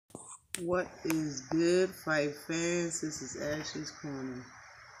What is good, fight fans? This is Ashley's Corner.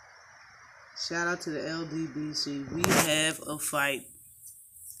 Shout out to the LDBC. We have a fight.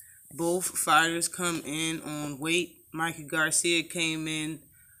 Both fighters come in on weight. Mikey Garcia came in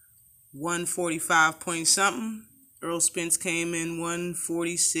 145 point something. Errol Spence came in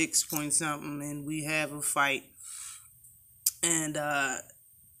 146 point something, and we have a fight. And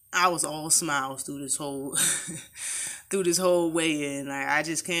I was all smiles through this whole through this whole weigh-in. I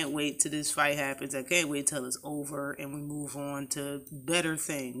just can't wait till this fight happens. I can't wait till it's over and we move on to better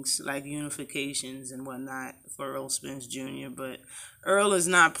things like unifications and whatnot for Errol Spence Jr. But Errol is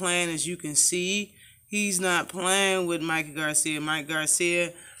not playing, as you can see. He's not playing with Mikey Garcia. Mike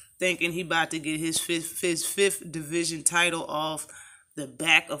Garcia thinking he about to get his fifth division title off the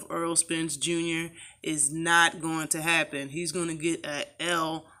back of Errol Spence Jr. is not going to happen. He's going to get an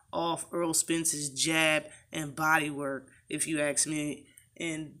L off Errol Spence's jab and body work, if you ask me.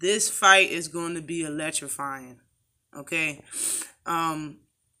 And this fight is going to be electrifying. Okay.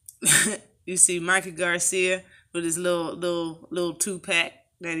 You see Mikey Garcia with his little 2-pack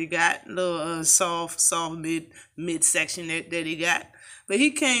that he got, little soft midsection that he got. But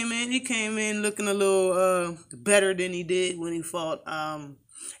he came in looking a little better than he did when he fought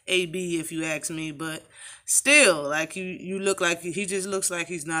AB, if you ask me. But still, like you look like he just looks like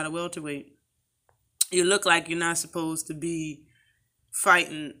he's not a welterweight. You look like you're not supposed to be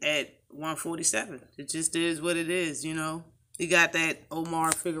fighting at 147. It just is what it is, you know. You got that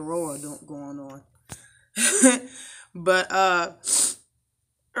Omar Figueroa going on. But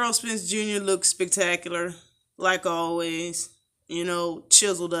Errol Spence Jr. looks spectacular, like always. You know,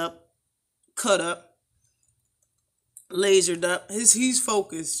 chiseled up, cut up, lasered up. He's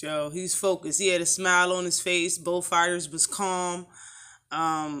focused, yo. He's focused. He had a smile on his face. Both fighters was calm.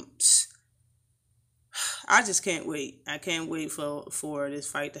 I just can't wait. I can't wait for this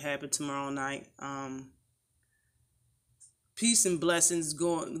fight to happen tomorrow night. Peace and blessings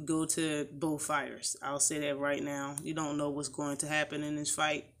go to both fighters. I'll say that right now. You don't know what's going to happen in this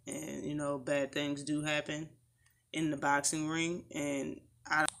fight, and you know bad things do happen in the boxing ring. And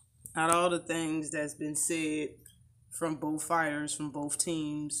out of all the things that's been said from both fighters, from both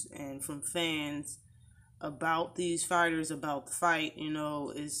teams, and from fans about these fighters, about the fight, you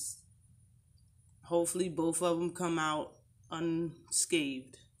know, is hopefully both of them come out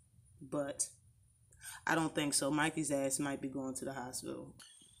unscathed. But I don't think so. Mikey's ass might be going to the hospital.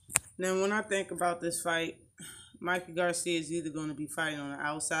 Now, when I think about this fight, Mikey Garcia is either going to be fighting on the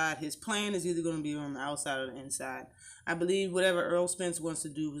outside. His plan is either going to be on the outside or the inside. I believe whatever Errol Spence wants to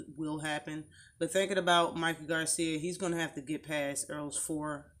do will happen. But thinking about Mikey Garcia, he's going to have to get past Errol's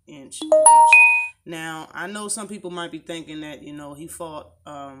 4-inch reach. Now, I know some people might be thinking that, you know, he fought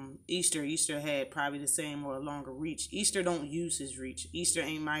Easter. Easter had probably the same or a longer reach. Easter don't use his reach. Easter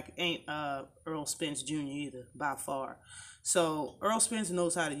ain't Errol Spence Jr. either, by far. So Errol Spence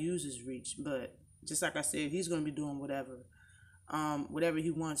knows how to use his reach, but just like I said, he's going to be doing whatever he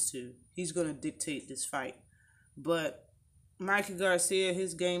wants to. He's going to dictate this fight. But Mikey Garcia,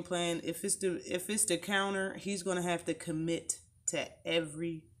 his game plan, if it's the counter, he's going to have to commit to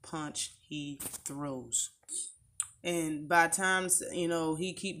every punch he throws. And by times, you know,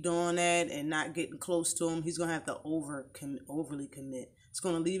 he keep doing that and not getting close to him, he's going to have to overly commit. It's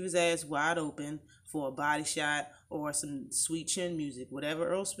going to leave his ass wide open for a body shot or some sweet chin music, whatever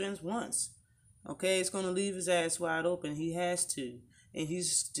Errol Spence wants. Okay, it's going to leave his ass wide open. He has to. And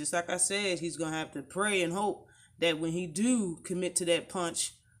he's, just like I said, he's going to have to pray and hope that when he do commit to that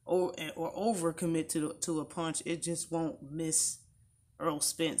punch or over commit to a punch, it just won't miss Errol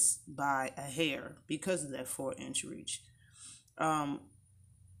Spence by a hair because of that 4-inch reach.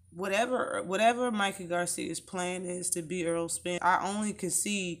 Whatever Mikey Garcia's plan is to beat Errol Spence, I only can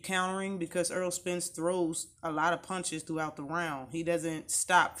see countering because Errol Spence throws a lot of punches throughout the round. He doesn't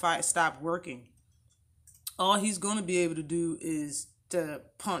stop working. All he's going to be able to do is to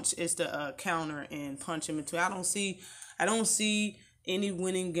punch, counter and punch him into. I don't see any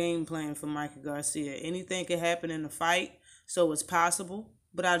winning game plan for Mikey Garcia. Anything can happen in the fight, so it's possible,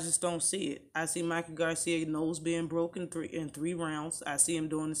 but I just don't see it. I see Mikey Garcia nose being broken in three rounds. I see him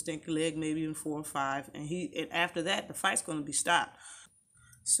doing the stinky leg maybe in 4 or 5, and after that the fight's going to be stopped.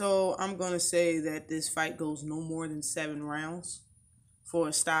 So I'm going to say that this fight goes no more than 7 rounds for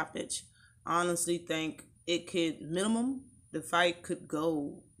a stoppage. I honestly think it could, minimum, the fight could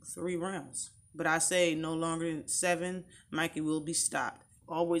go 3 rounds. But I say no longer than 7, Mikey will be stopped.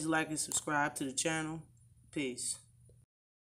 Always like and subscribe to the channel. Peace.